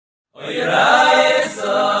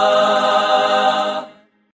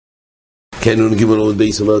כן, ונגיע לו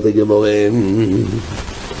בייס, אומרת הגמור,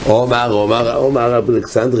 אומר רב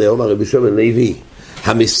אלכסנדרי, אומר רבי שמעון לוי,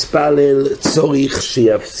 המספלל צורך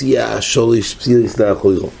שיפסיע שורש פסיריס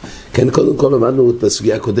לאחוירו. כן, קודם כל למדנו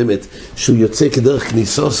בסוגיה הקודמת שהוא יוצא כדרך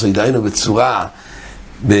כניסוס, דהיינו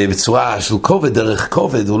בצורה של כובד, דרך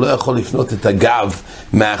כובד, הוא לא יכול לפנות את הגב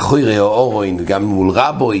מאחורי או אורוין, גם מול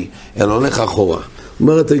רבוי, אלא הולך אחורה.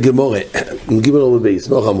 אומרת הגמורה, נגיע לו בבייס,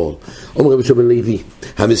 נוח המון, אומר רבי שמעון לוי,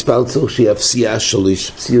 המספלל צורך שיפסיע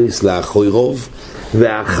שורש פסיריס לאחוירו,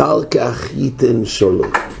 ואחר כך ייתן שולו.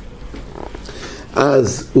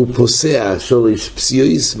 אז הוא פוסע שורש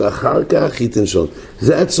פסיוס ואחר כך ייתן שולו.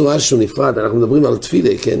 זה הצורה שהוא נפרד, אנחנו מדברים על תפילה,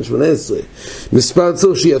 כן, 18. מספר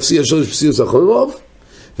צור שיפסיע שורש פסיוס לאחורי רוב,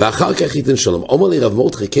 ואחר כך ייתן שלום. אומר לי רב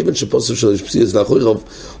מרדכי, כיוון שפוסע שורש פסיוס לאחורי רוב,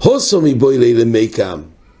 הוסו מבוי לילה מייקם.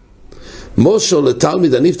 מושו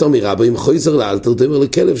לתלמיד הנפטר מרבי, אם חויזר לאלתר, דמר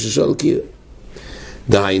לכלב ששואל קיר.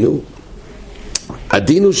 דהיינו,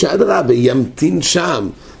 הדין הוא שעד רבי ימתין שם,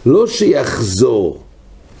 לא שיחזור,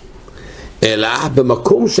 אלא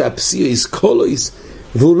במקום שהפסיוס קולויס,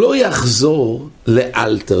 והוא לא יחזור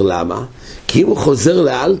לאלתר. למה? כי אם הוא חוזר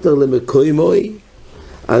לאלתר למקוי מוי,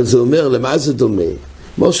 אז הוא אומר, למה זה דומה?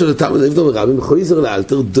 משה לתלמיד הנפטר מרבי, אם חוזר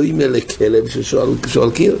לאלתר, דומה לכלב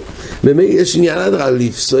ששואל קיר. במי יש עניין אדרה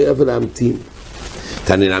לפסוע ולהמתין.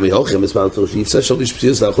 תענינה מהוכר, מספר צור שיפסע שורש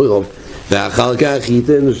פסיוס לאחורי רוב, ואחר כך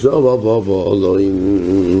ייתן שולום.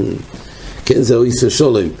 כן, זה איסר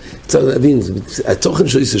שולם. צריך להבין, התוכן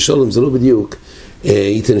של איסר שולם זה לא בדיוק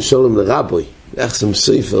ייתן שולם לרבוי, איך זה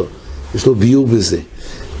מספר, יש לו ביור בזה.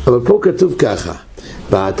 אבל פה כתוב ככה,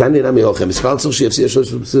 בתניא מהוכר, מספר צור שיפסיע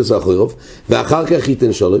שורש פסיוס לאחורי רוב, ואחר כך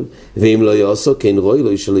ייתן שולם, ואם לא יעשו, כן רואי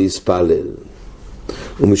לו שלא יספלל.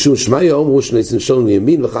 ומשום שמע יאמרו שניתן שולם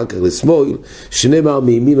מימין ואחר כך לשמאל, שנאמר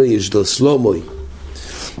מימינו יש דו סלומוי.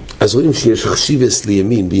 אז רואים שיש חשיבס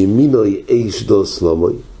לימין, בימינו יש דו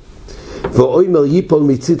סלומוי, ואומר ייפול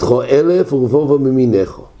מצידך 1000 ורבובו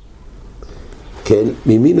ממינך. כן,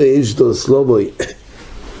 מימינו יש דו סלומוי.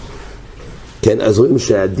 כן, אז רואים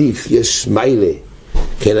שעדיף, יש מיילה,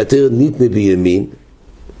 כן, יותר ניתנה בימין,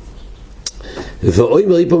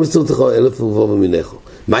 ואומר ייפול מצידך 1000 ורבובו ממינך.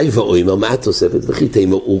 מה יבואומר? מה התוספת?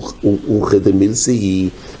 וחיתימו אורכד מילסי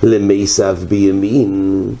למייסב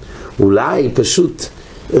בימין. אולי פשוט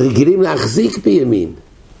רגילים להחזיק בימין,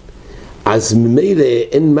 אז ממילא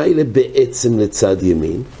אין מילא בעצם לצד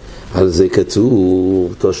ימין. על זה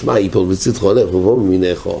כתוב תושמע ייפול בצדך הולך רבובו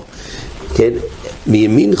ממינך. כן,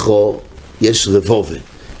 מימינך יש רבובה,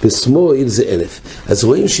 בשמאל זה 1000. אז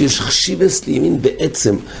רואים שיש חשיבס לימין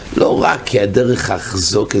בעצם, לא רק כהדרך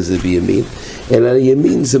החזוק הזה בימין, אלא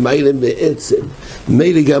ימין זה מילא בעצם.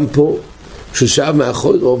 מילא גם פה, כששאב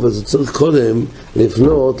מאחורי רוב, אז הוא צריך קודם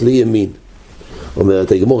לפנות לימין.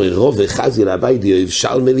 אומרת הגמור, רוב וחזי לבית יאהב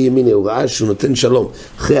שלמה לימין, הוא ראה שהוא נותן שלום.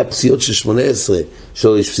 אחרי הפסיעות של 18,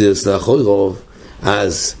 שורש פסיעות לאחורי רוב,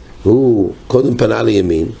 אז הוא קודם פנה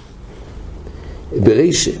לימין,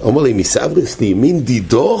 ברישה, אומר לי, מסברס לימין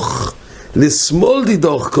דידוך, לשמאל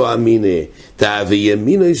דידוך כה אמינה, תאווה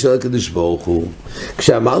ימינו יש על הקדוש ברוך הוא.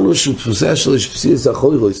 כשאמרנו שהוא פסוסה שורש פסיעות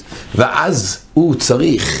לאחורי רוב, ואז הוא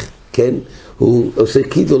צריך, כן, הוא עושה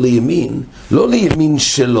קידו לימין, לא לימין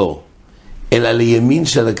שלו, אלא לימין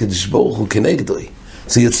של הקדוש ברוך הוא כנגדוי.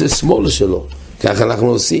 זה יוצא שמאל שלו. ככה אנחנו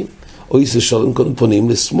עושים. או איסר שולם קודם פונים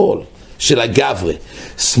לשמאל של הגברה.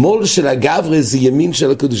 שמאל של הגברה זה ימין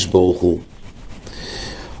של הקדוש ברוך הוא.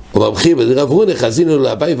 ומבחיר בדרברונה חזינו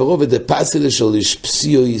להבי ורוב דפסי לשורש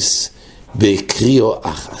פסיוס בקריאו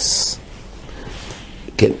אחס.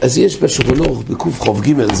 כן, אז יש בשולחן ערוך בקוף חוב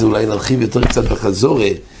ג', זה אולי נרחיב יותר קצת בחזורה,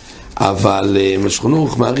 אבל בשולחן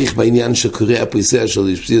ערוך מעריך בעניין שקורא הפריסה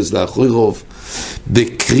של פסיוס לאחורי רוב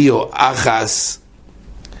בקריאו אחס.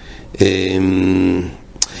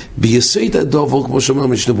 ביסוד הדובר, כמו שאומר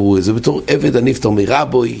משנה ברורה, זה בתור עבד הנפטר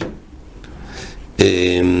מרבי.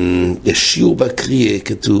 יש שיעור בקריאה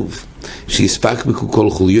כתוב שיספק בכל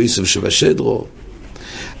חוליוסף שבשדרו.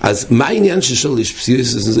 אז מה העניין ששורש פסיוס?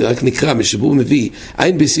 זה רק נקרא, משבור מביא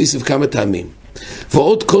אין בסיוסף כמה טעמים.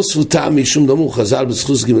 ועוד כוספו טעם משום דמו חז"ל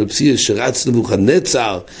בזכוס ג' פסיוס שרץ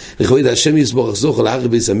לבוכדנצר לכבוד השם יסבורך זוכר להר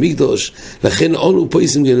בית המקדוש, לכן אנו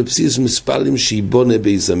פויסים ג' פסיוס מספלים שיבונה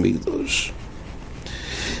בית המקדוש.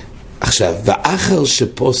 עכשיו, ואחר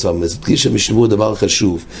שפוסם, מדגיש המשמעו דבר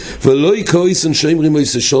חשוב, ולא יקויסן שאומרים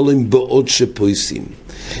איסה שולם בעוד שפויסים,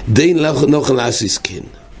 דין נוכל לעשיס כן.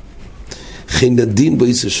 חין הדין בו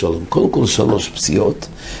איסה שולם, קודם כל 3 פסיעות,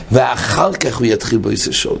 ואחר כך הוא יתחיל בו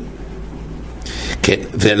איסה שולם. כן,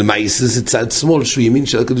 ולמעשה זה צד שמאל שהוא ימין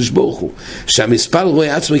של הקדוש ברוך הוא, שהמספר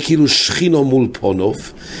רואה עצמו כאילו שכינו מול פונוב,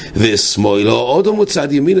 ושמאלו עוד הוא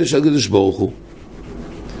צד ימין של הקדוש ברוך הוא.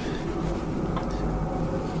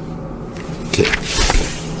 כן,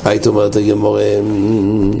 היית אומרת הגמרא,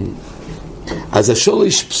 אז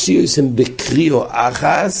השורש פסיוס הם בקריאו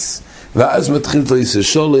אחס, ואז מתחיל את היסוד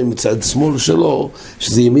שלו מצד שמאל שלו,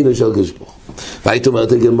 שזה ימין של הקדוש ברוך הוא. והיית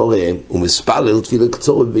אומרת הגמרא, הוא מספלל תפילה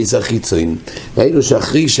קצור בבייס החיצון. ראינו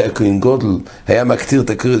שאחרי שהכהן גודל היה מקטיר את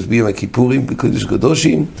הקריאות ביום הכיפורים בקודש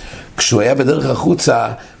קודשים, כשהוא היה בדרך החוצה,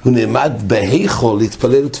 הוא נעמד בהיכול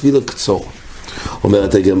להתפלל תפילה קצור.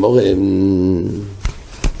 אומרת הגמרא,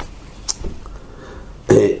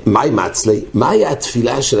 מה היה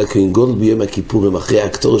התפילה של הכהן גודל ביום הכיפורים אחרי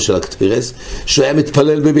הקטור של הקטפירס, שהוא היה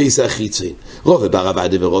מתפלל בבייס החיצון? רוב ברבד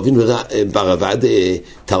ורובין ברבד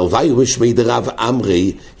תרווי ומשמי דרב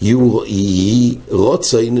אמרי יהי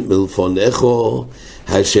רוצין מלפונךו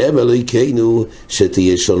השם אלוהינו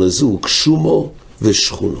שתהיה שונה זו קשומו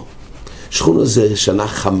ושכונו. שכונו זה שנה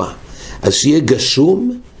חמה, אז שיהיה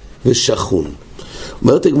גשום ושכון.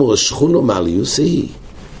 אומרת הגמרא, שכונו מעליוס היא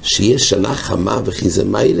שיהיה שנה חמה וחיזה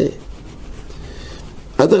מיילה.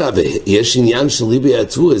 אדרבה, יש עניין של ריבי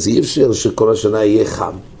התבואה, אז אי אפשר שכל השנה יהיה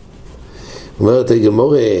חם. אומרת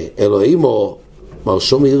הגמרא, אלוהימו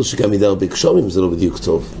מרשו מהיר שגם ידר בגשומים, זה לא בדיוק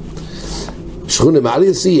טוב. שכונה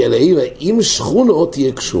מעליוס היא, אלוהימו, אם שכונו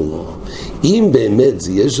תהיה גשומו. אם באמת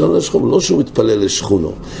זה יהיה שנה שכונו, לא שהוא מתפלל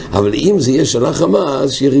לשכונו, אבל אם זה יהיה שנה חמה,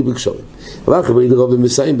 אז שיהיה ריבי גשומים. אבל חברי רבי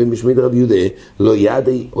מסיים במשמי רבי יהודה, לא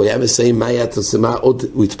ידי, הוא היה מסיים מה היה תסמה, עוד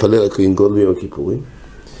הוא התפלל לכהן גודל ביום הכיפורים.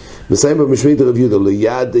 מסיים במשמי רבי יהודה, לא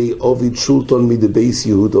ידי עובד שולטון מדבייס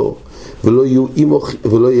יהודו,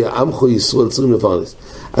 ולא יהיה עמכו ישראל צריכים לפרנס.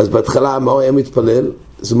 אז בהתחלה מה הוא היה מתפלל?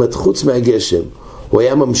 זאת אומרת, חוץ מהגשם, הוא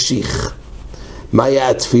היה ממשיך. מה היה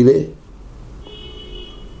התפילה?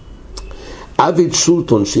 עבד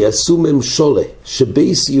שולטון שיעשו ממשולה,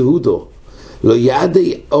 שבייס יהודו, לא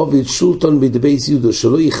יעדי עובד שולטון בבייס יהודו,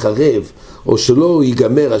 שלא יחרב, או שלא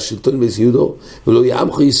ייגמר השלטון בייס יהודו, ולא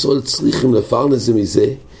יעמכו ישראל צריכים לפרנס מזה,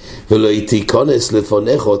 ולא תיכנס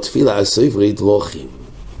לפונך או תפילה הספרי דרוכים.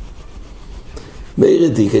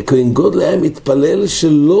 מיירדיק, הכהן גודל היה מתפלל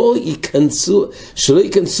שלא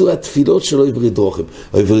ייכנסו התפילות שלא עברי דרוכים.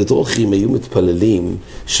 עברי דרוכים היו מתפללים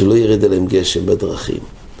שלא ירד עליהם גשם בדרכים.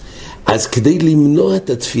 אז כדי למנוע את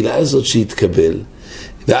התפילה הזאת שהתקבל,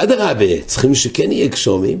 ועד הרבה צריכים שכן יהיה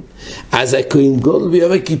גשומים, אז הכהן גודל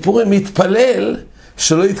ביום הכיפורים מתפלל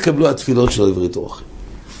שלא יתקבלו התפילות של עברי דרוכים.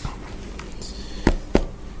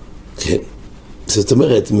 כן. זאת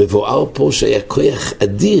אומרת, מבואר פה שהיה כוח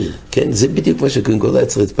אדיר, כן? זה בדיוק מה שכהן גודל היה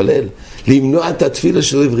צריך להתפלל, למנוע את התפילה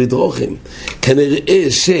של עברי דרוכים. כנראה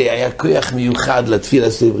שהיה כוח מיוחד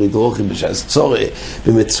לתפילה של עברי דרוכים בשעת צורך,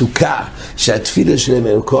 במצוקה, שהתפילה שלהם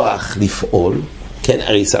היה כוח לפעול, כן,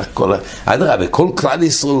 הרי סך הכל, אדרבה, כל כלל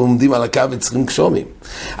ישראל עומדים על הקו וצריכים גשומים,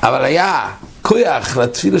 אבל היה כוח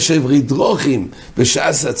לתפילה של עברי דרוכים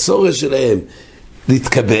בשעת הצורך שלהם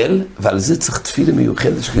להתקבל, ועל זה צריך תפילה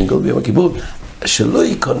מיוחדת שכהן גודל ביום הכיפורים, שלא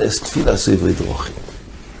ייכנס תפילה סברי דרוכים.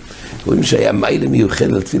 רואים שהיה מיילה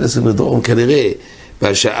מיוחד לתפילה סברי דרוכים, כנראה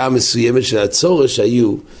בשעה מסוימת של הצורש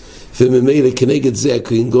היו, וממילא כנגד זה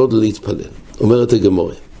הכהן גודל להתפלל. אומרת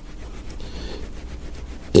הגמרא.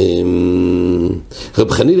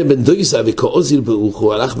 רב חנינא בן דויסה וכאוזיל ברוך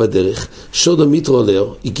הוא הלך בדרך, שודו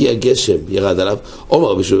מתרולר, הגיע גשם, ירד עליו,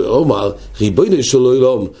 אומר, ריבונו של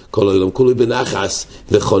עולם, כל העולם כולו בנחס,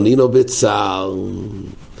 וחונינו בצער.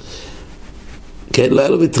 כן, לא היה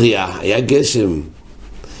לו בטריה, היה גשם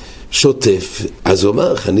שוטף, אז הוא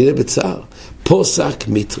אומר, חנינא בצער, פוסק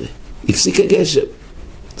מיטרה, הפסיק הגשם.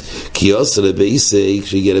 כי יוסר לבייסי,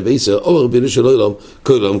 כשהגיע לבייסי, אומר ריבונו של עולם,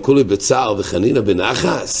 כל העולם כולו בצער, וחנינא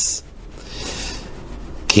בנחס.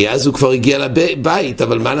 כי אז הוא כבר הגיע לבית,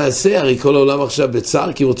 אבל מה נעשה? הרי כל העולם עכשיו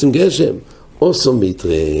בצער, כי רוצים גשם. אוסו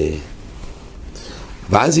מיטרה.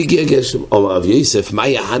 ואז הגיע גשם. אומר רב יוסף, מה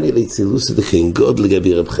יעני להצילוס את הכהן גודל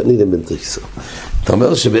לגבי רב חנינא בן דויסה? אתה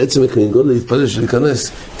אומר שבעצם הכהן גודל להתפלל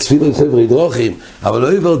שלהיכנס תפילה סברי דרוכים, אבל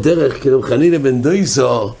לא יעבור דרך, כי רב חנינא בן דויסה,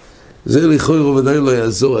 זה לכאורה ודאי לא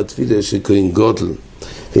יעזור התפילה של כהן גודל,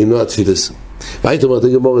 למנוע תפילה סברי. והיית אומרת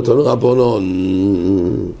הגמרא, תנו רבנן,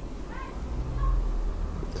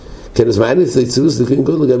 כן, אז מה אין להצילוס את הכהן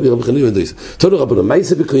גודל לגבי רב חנינא בן דויסה? תנו רבנן, מה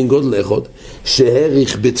יעשה בכהן גודל אחד?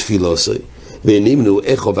 שהאריך בתפילוסי, ונמנו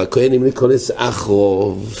איכו, והכהנים להיכנס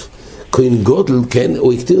אחרוב. כהן גודל, כן,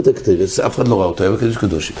 הוא הקטיר את הקטירס, אף אחד לא ראה אותו, היה בקדוש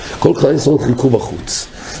קדושים. כל כלל ישראל חיכו בחוץ.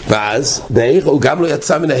 ואז, הוא גם לא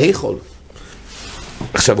יצא מן ההיכול.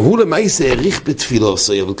 עכשיו, הוא למעשה העריך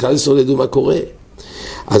בתפילוסי, אבל כלל ישראל ידעו מה קורה.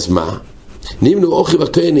 אז מה? נמנו אוכי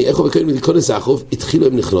וכהני, איך הוא וכהני מלכונס האחוב, התחילו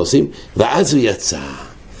הם נכנסים, ואז הוא יצא.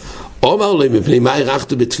 אומר לו, מפני מה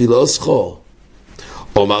הרחתו בתפילו סחור?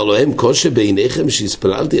 אומר לו, הם קושה בעיניכם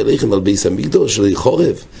שהספללתי עליכם על ביס המקדוש של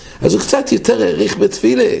חורב. אז הוא קצת יותר העריך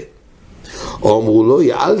בתפילה. אמרו לו,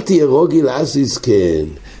 אל תהיה רוגי לעזיז כן.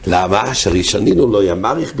 למה? שהראשונים לא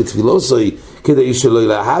ימריך בתפילו זוי, כדי שלא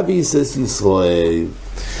ילהביס את ישראל.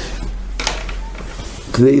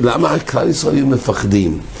 למה כלל ישראל היו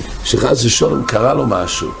מפחדים? שחס ושלום קרה לו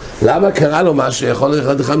משהו. למה קרה לו משהו? יכול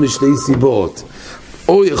להיות אחד משתי סיבות.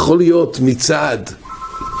 או יכול להיות מצד,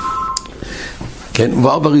 כן,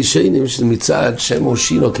 כבר בראשונים שזה מצד שם או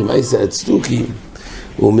שינו כמייסה הצדוקים,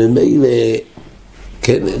 וממילא,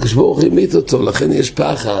 כן, כשברוך ימית אותו, לכן יש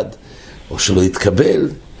פחד, או שלא יתקבל.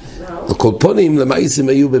 הקולפונים למייסים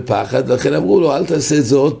היו בפחד, לכן אמרו לו, אל תעשה את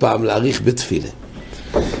זה עוד פעם, להאריך בתפילה.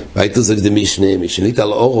 והייתו זה קדמי שני, משנית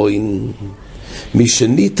על אורוין,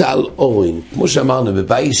 משנית על אורוין, כמו שאמרנו,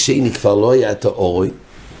 בבית שני כבר לא היה את האורוין,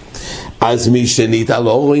 אז משנית על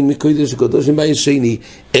אורוין מקודש הקודשים בית שני,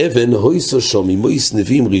 אבן הויסו שומי, מויס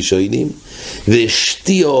נביאים ראשונים,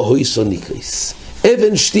 ושתיו הויסו נקריס.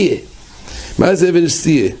 אבן שתיה. מה זה אבן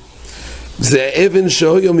שתיה? זה אבן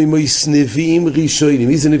שהיו ממויס נביאים ראשונים.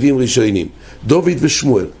 מי זה נביאים ראשונים? דוד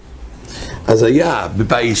ושמואל. אז היה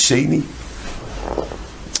בבית שני,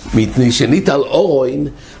 משנית על אורוין,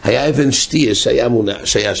 היה אבן שתיה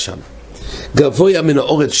שהיה שם. גבוה מן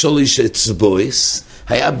האורץ שליש אצבויס,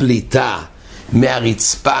 היה בליטה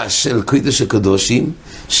מהרצפה של קודש הקדושים,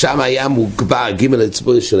 שם היה מוגבר ג'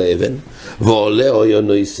 אצבויס של האבן, ועולה היה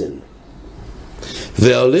נויסן.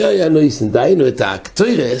 ועולה היה נויסן, דיינו את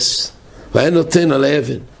האקטוירס, והיה נותן על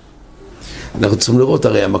האבן. אנחנו צריכים לראות,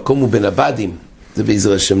 הרי המקום הוא בין הבדים, זה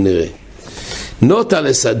בעזר השם נראה. נוטה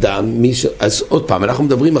לסדם, אז עוד פעם, אנחנו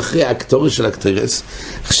מדברים אחרי האקטורס של האקטוירס,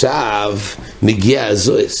 עכשיו מגיע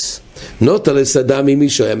הזויס. נוטה לסדם אם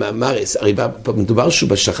מישהו היה מהמרס, הרי מדובר שהוא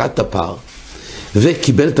בשחט הפר,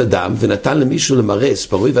 וקיבל את הדם, ונתן למישהו למרס,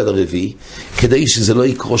 פרוי ועד הרביעי, כדי שזה לא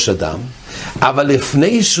יקרוש הדם, אבל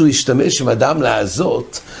לפני שהוא השתמש עם הדם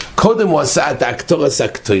לעזות, קודם הוא עשה את האקטורס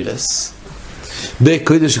האקטוירס,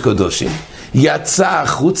 בקודש הקודשים, יצא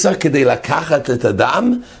החוצה כדי לקחת את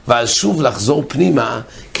הדם, ואז שוב לחזור פנימה,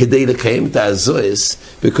 כדי לקיים את הזויס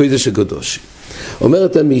בקודש הקודשים.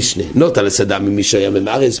 אומרת המשנה, נוטה לסדם ממי שהיה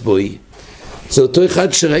ממרס בוי, זה אותו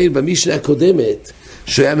אחד שראינו במשנה הקודמת,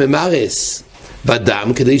 שהוא היה ממרס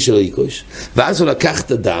בדם כדי שלא יקוש, ואז הוא לקח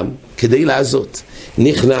את הדם כדי לעזות,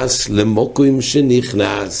 נכנס למוקוים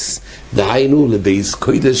שנכנס, דהיינו לבייס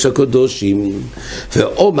קודש הקודשים,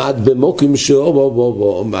 ועומד במוקוים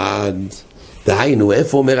שעומד, דהיינו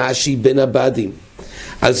איפה אומר רש"י בין הבדים,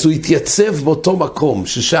 אז הוא התייצב באותו מקום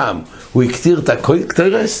ששם הוא הקטיר את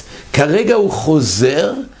הקטרס, כרגע הוא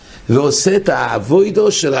חוזר ועושה את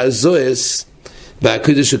העבודו של הזויס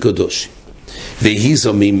בקודש הקדוש.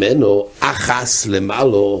 והיזו ממנו אחס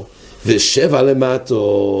למעלו ושבע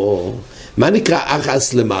למטו. מה נקרא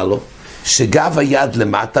אחס למעלו? שגב היד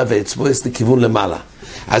למטה ואצבועס לכיוון למעלה.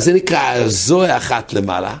 אז זה נקרא זוה אחת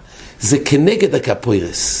למעלה, זה כנגד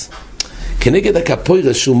הקפוירס. כנגד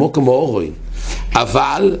הקפוירס שהוא מוקם האורוין.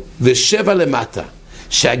 אבל ושבע למטה,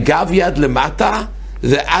 שהגב יד למטה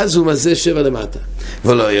ואז הוא מזה שבע למטה,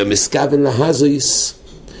 ולא היה מסכוון להזויס,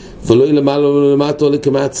 ולא למעלה ולמטה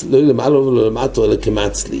אלא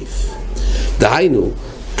כמצליף. דהיינו,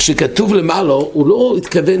 כשכתוב למעלה הוא לא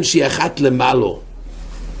התכוון שהיא אחת למעלה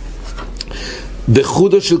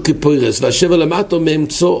בחודו של כפוירס, והשבע למטה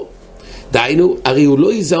מאמצו. דהיינו, הרי הוא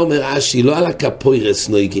לא יזה אומר רש"י, לא על הכפוירס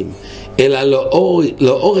נויגים, אלא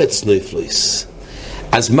לאורץ נויפלויס.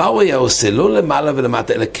 אז מה הוא היה עושה? לא למעלה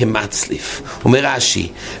ולמטה, אלא כמצליף. אומר רש"י,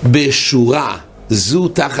 בשורה זו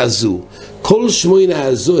תחת זו, כל שמונה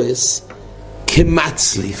הזויס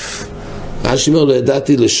כמצליף. רש"י אומר, לא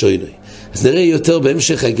ידעתי לשוינוי. אז נראה יותר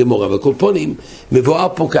בהמשך הגמורה, אבל כל פונים מבואר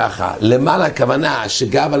פה ככה, למעלה הכוונה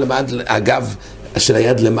שגב הגב של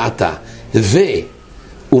היד למטה,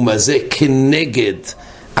 והוא מזה כנגד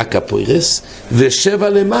הקפוירס, ושבע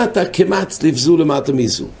למטה כמצליף זו למטה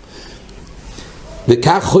מזו.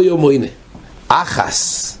 וכך הוא מוינה,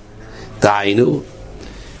 אחס, דהיינו,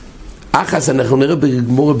 אחס אנחנו נראה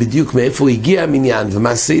בגמורה בדיוק מאיפה הגיע המניין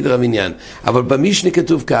ומה סדר המניין, אבל במשנה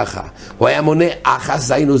כתוב ככה, הוא היה מונה אחס,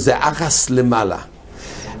 דהיינו זה אחס למעלה,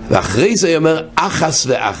 ואחרי זה הוא אומר אחס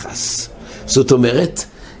ואחס, זאת אומרת,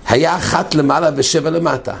 היה אחת למעלה ושבע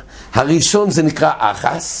למטה, הראשון זה נקרא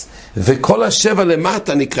אחס, וכל השבע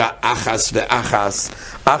למטה נקרא אחס ואחס,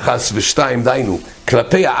 אחס ושתיים, דהיינו,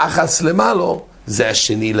 כלפי האחס למעלה, זה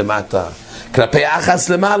השני למטה. כלפי אחס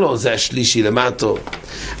למעלו, זה השלישי למטו.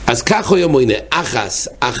 אז ככה יום הנה, אחס,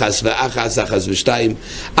 אחס ואחס, אחס ושתיים,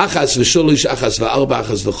 אחס ושלוש, אחס וארבע,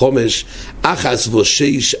 אחס וחומש, אחס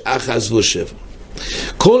ושש, אחס ושבע.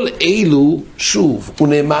 כל אלו, שוב, הוא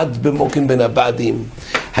נעמד במוקם בין הבדים,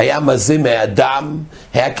 היה מזה מהאדם,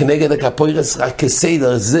 היה כנגד הקפוירס רק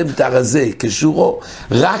כסדר, זה בתר הזה, כשורו,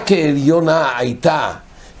 רק העליונה הייתה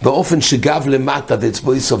באופן שגב למטה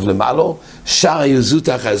ואצבו יסוב למעלו, שר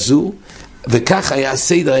היוזותך הזו, וכך היה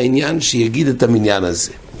סדר העניין שיגיד את המניין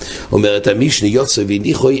הזה. אומרת המשנה, יוצא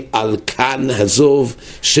והניחוי על כאן הזוב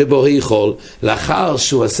שבו היכול, לאחר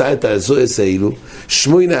שהוא עשה את הזוהס האלו,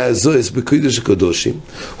 שמונה הזוהס בקודש הקדושים,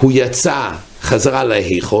 הוא יצא חזרה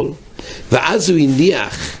להיכול, ואז הוא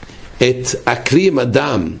הניח את הכלי עם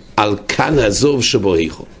הדם על כאן הזוב שבו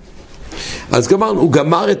היכול. אז הוא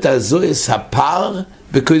גמר את הזוהס הפר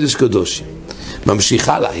בקודש קדושים. ממשיך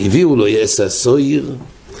הלאה, הביאו לו יעש הסויר,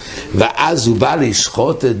 ואז הוא בא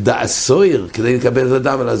לשחוט את הסויר כדי לקבל את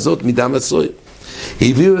הדם על הזאת מדם הסויר.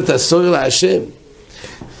 הביאו את הסויר להשם,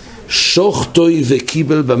 שוחטוי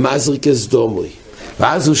וקיבל במזריקס דומוי,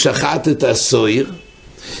 ואז הוא שחט את הסויר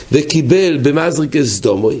וקיבל במזריקס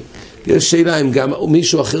דומוי. יש שאלה אם גם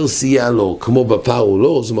מישהו אחר סייע לו כמו בפר או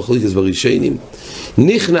לא, זה מחלוקת בראשונים.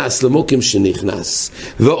 נכנס למוקם שנכנס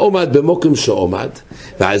ועומד במוקם שעומד,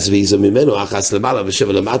 ואז ויזו ממנו אחס למעלה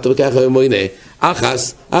ושבע למטה, וככה הוא הנה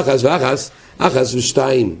אחס, אחס ואחס, אחס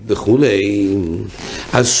ושתיים וכולי.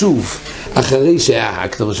 אז שוב, אחרי שהיה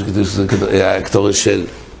הקטורס של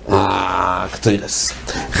הקטורס,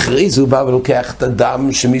 אחרי זה הוא בא ולוקח את הדם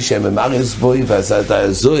שמי שממרס בוי ועשה את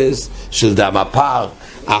הזוהס של דם הפר,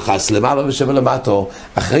 אחס למעלה ושבע למטו.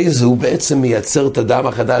 אחרי זה הוא בעצם מייצר את הדם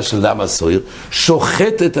החדש של דם הסויר,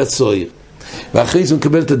 שוחט את הסויר, ואחרי זה הוא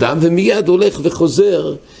מקבל את הדם ומיד הולך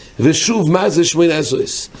וחוזר, ושוב מה זה שמונה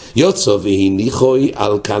הזוהס? יוצא והניחוי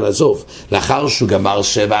על כאן הזוב, לאחר שהוא גמר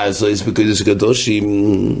שבע הזוהס בקודש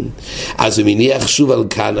הקדושים, אז הוא מניח שוב על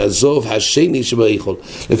כאן הזוב השני שבהיכול.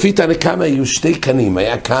 לפי תנא קמא היו שתי קנים,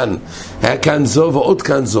 היה כאן זוב ועוד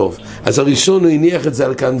כאן זוב. אז הראשון הוא הניח את זה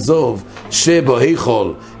על כאן זוב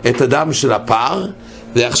שבהיכול את הדם של הפר,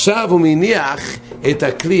 ועכשיו הוא מניח את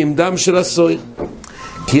הכלי עם דם של הסויר.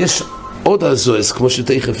 כי יש עוד הזוהס, כמו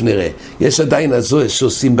שתכף נראה, יש עדיין הזוהס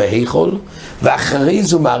שעושים בהיכול, ואחרי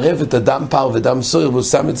זה הוא מערב את הדם פר ודם סויר, והוא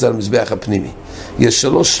שם את זה על מזבח הפנימי. יש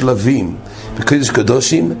 3 שלבים בקודש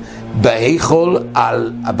קדושים, בהיכול,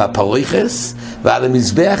 בפרויכס, ועל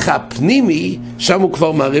המזבח הפנימי, שם הוא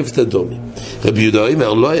כבר מערב את הדומי. רבי יהודה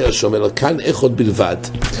אומר, לא היה שם, אלא כאן אחד בלבד.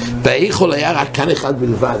 בהיכול היה רק כאן אחד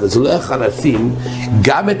בלבד, אז הוא לא יכול לשים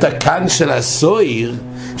גם את הכאן של הסויר,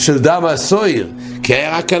 של דם הסויר, כי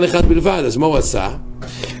היה רק כאן אחד בלבד. אז מה הוא עשה?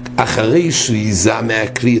 אחרי שהוא ייזע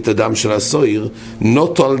מהכלי את הדם של הסויר,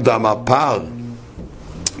 נוטו על דם הפר,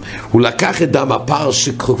 הוא לקח את דם הפר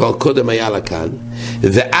שכבר קודם היה לה כאן,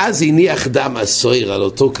 ואז הניח דם הסויר על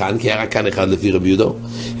אותו כאן, כי היה רק כאן אחד לפי רבי יהודה,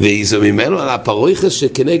 ואיזו ממנו על הפרויכס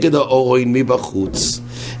שכנגד האורוין מבחוץ,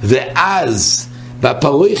 ואז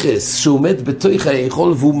בפרויכס שהוא עומד בתוך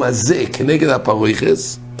היכול והוא מזה כנגד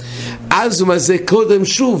הפרויכס, אז הוא מזה קודם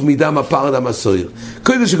שוב מדם הפר דם הסויר.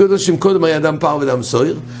 קודש הקודשים קודם היה דם פר ודם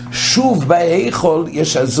סויר, שוב בהיכול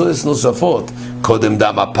יש הזוהס נוספות, קודם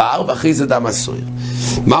דם הפר ואחרי זה דם הסויר.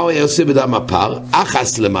 מה הוא היה עושה בדם הפר?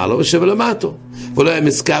 אחס למעלה ושבע למטו, ולא היה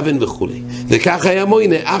מסכוון וכולי. וככה היה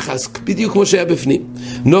מוינה, אחס, בדיוק כמו שהיה בפנים.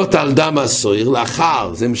 נוט על דם הסויר,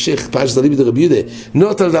 לאחר, זה המשך פרשת אליבא דרבי יהודה,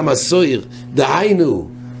 נוט על דם הסויר, דהיינו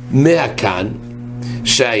מהכאן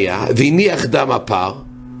שהיה, והניח דם הפר,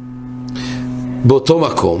 באותו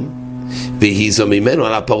מקום, והיזו ממנו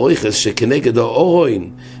על הפרויכס שכנגד האורוין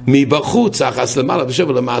מבחוץ, אחס למעלה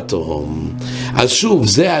ושבע למטו. אז שוב,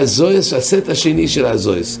 זה הזוהס, הסט השני של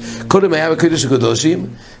הזוהס. קודם היה בקודש הקדושים,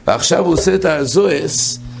 ועכשיו הוא עושה את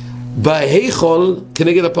הזוהס בהיכול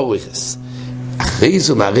כנגד הפרויכס. אחרי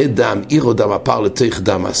זה מראה דם, עירו דם הפר לתוך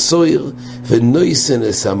דם הסויר, ונויסן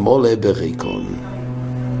אסמולה בריקון.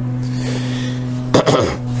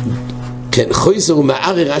 כן, חויזר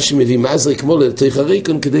ומערי רש"י מביא מזריק מולה לתוך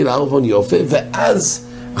הריקון כדי לערבון יופי, ואז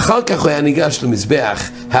אחר כך הוא היה ניגש למזבח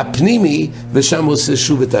הפנימי, ושם הוא עושה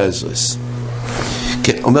שוב את הזוהס.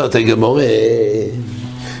 כן, אומרת הגמרא,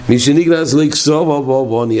 מי שנגנז לא יקסוב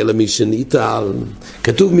בו אלא מי שניטל.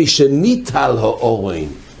 כתוב מי שניטל האורין,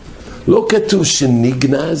 לא כתוב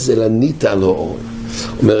שנגנז אלא ניטל האורין.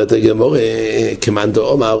 אומרת הגמרא, כמאן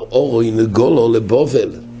דאמר אורין גולו לבובל.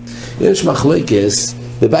 יש מחלוקס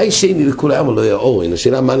ובאי שני לכולם לא היה אורין.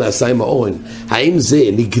 השאלה מה נעשה עם האורין, האם זה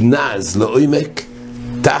נגנז לעומק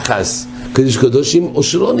תחס קודש קדושים, או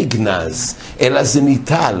שלא נגנז אלא זה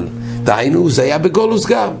ניטל, דהיינו זה היה בגולוס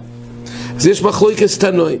גם. אז יש מחלוקת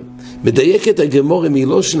תנועים. מדייקת הגמורה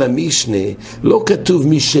מלושן המשנה, לא כתוב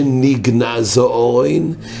מי שנגנז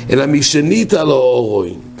אורין, אלא מי שניטל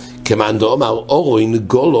אורין. כמאן דאמר אורין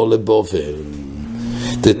גולו לבובל.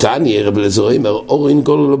 דתניא רבי אליעזר אומר אורין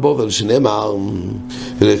גולו לבובל, שנאמר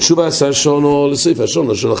ולתשובה עשה שונו לסעיף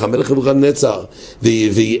השונו שלח המלך נבוכדנצר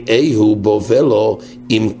ויביאהו בובלו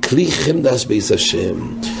עם כלי חמדס בייס השם.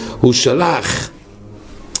 הוא שלח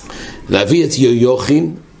להביא את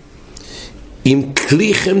יהויכין עם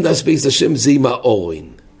כלי חמדס בייס השם, זה עם האורין.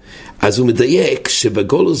 אז הוא מדייק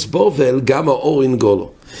שבגולוס בובל גם האורין גולו.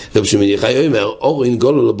 רבי שמעון יוחאי אומר אורין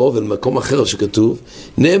גולו לבובל, מקום אחר שכתוב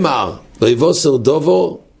נאמר לא יבוסר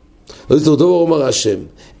דובו, לא יבוסר דובו אומר השם,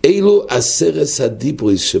 אילו עשרס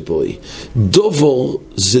הדיברויס שבוי. דובו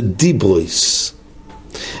זה דיברויס,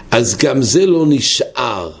 אז גם זה לא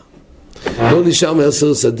נשאר, לא נשאר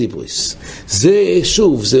מעשרס הדיברויס. זה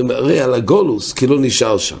שוב, זה מראה על הגולוס, כי לא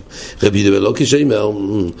נשאר שם. רבי דבר לא כשאומר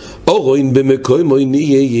אורין במקום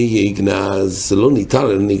נהיה יגנז, זה לא ניתן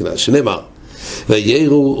אלא נגנז, שנאמר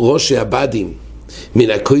ויראו ראשי הבדים מן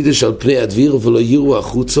הקודש על פני הדביר ולא יראו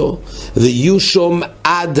החוצו ויהיו שום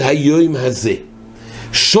עד היום הזה.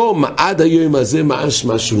 שום עד היום הזה,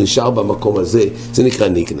 משהו נשאר במקום הזה, זה נקרא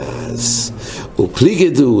נגנז.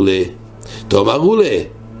 ופליגדו לה, תאמרו לה,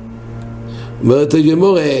 אומרת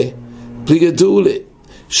הגמורה, פליגדו לה,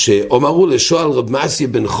 שאומרו לה שואל רב מסיה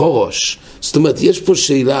בן חורש. זאת אומרת, יש פה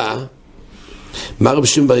שאלה, מה רבי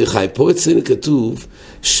שמעון בר יוחאי? פה אצלנו כתוב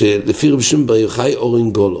שלפי רבי שמעון בר יוחאי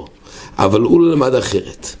אורין גולו, אבל הוא לא למד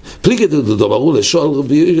אחרת. פליגדו דאמרו לשואל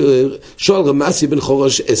רב מסיה בן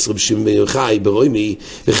חורש רבי שמעון בר יוחאי ברוימי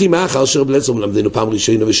וכי מאחר שרב אליעזר מלמדנו פעם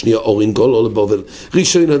ראשונה ושנייה אורין גולו לבובל,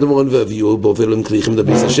 ראשונה דמורן והביאו בובל עם כלי חמדה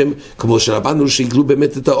בייס השם, כמו שלמדנו שיגלו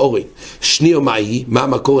באמת את האורין. שנייה מה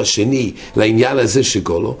המקור השני לעניין הזה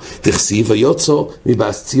שגולו? תכסיב ויוצא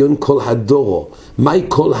מבאס ציון כל הדורו. מהי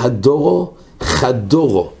כל הדורו?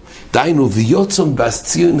 חדורו. דיינו ויוצא מבאס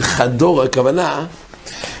ציון חדורו, הכוונה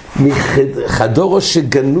חדורו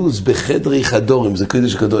שגנוז בחדרי חדורים, זה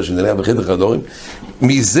קודש קדוש, נראה בחדר חדורים,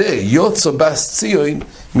 מזה יוצא באס ציון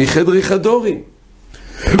מחדרי חדורים.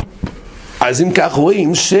 אז אם כך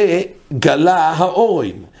רואים שגלה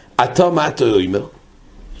האורין. אתה מה אתה אומר?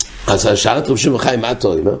 אז שאלת רבי שמעון בר יוחאי מה אתה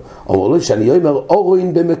אומר? אומר לו שאני אומר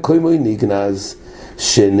אורין במקום נגנז,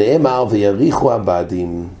 שנאמר ויריחו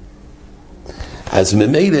הבדים. אז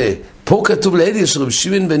ממילא פה כתוב לידי שרבי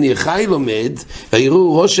שמעון בן יוחאי לומד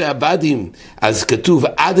ויראו ראשי הבדים, אז כתוב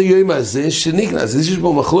עד היום הזה שנגנז. אז יש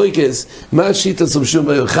פה מחלוקת מה השיטה של רבי שמעון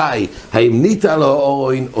בן יוחאי, האם ניטל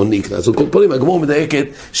אורין או נגנז. על כל פנים הגמרא מדייקת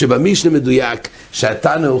שבמשנה מדויק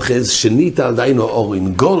שהתנא אוחז שניטל דיינו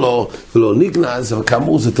אורין גולו ולא נגנז, אבל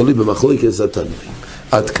כאמור זה תלוי במחלוקת התנאים.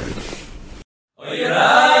 עד כאן.